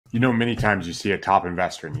You know, many times you see a top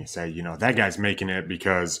investor and you say, you know, that guy's making it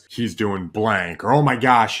because he's doing blank, or, oh my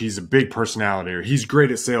gosh, he's a big personality, or he's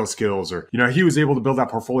great at sales skills, or, you know, he was able to build that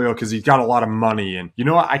portfolio because he's got a lot of money. And you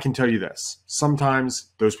know what? I can tell you this.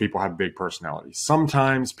 Sometimes those people have big personalities.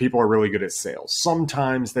 Sometimes people are really good at sales.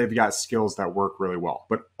 Sometimes they've got skills that work really well.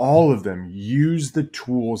 But all of them use the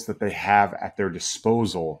tools that they have at their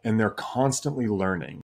disposal, and they're constantly learning.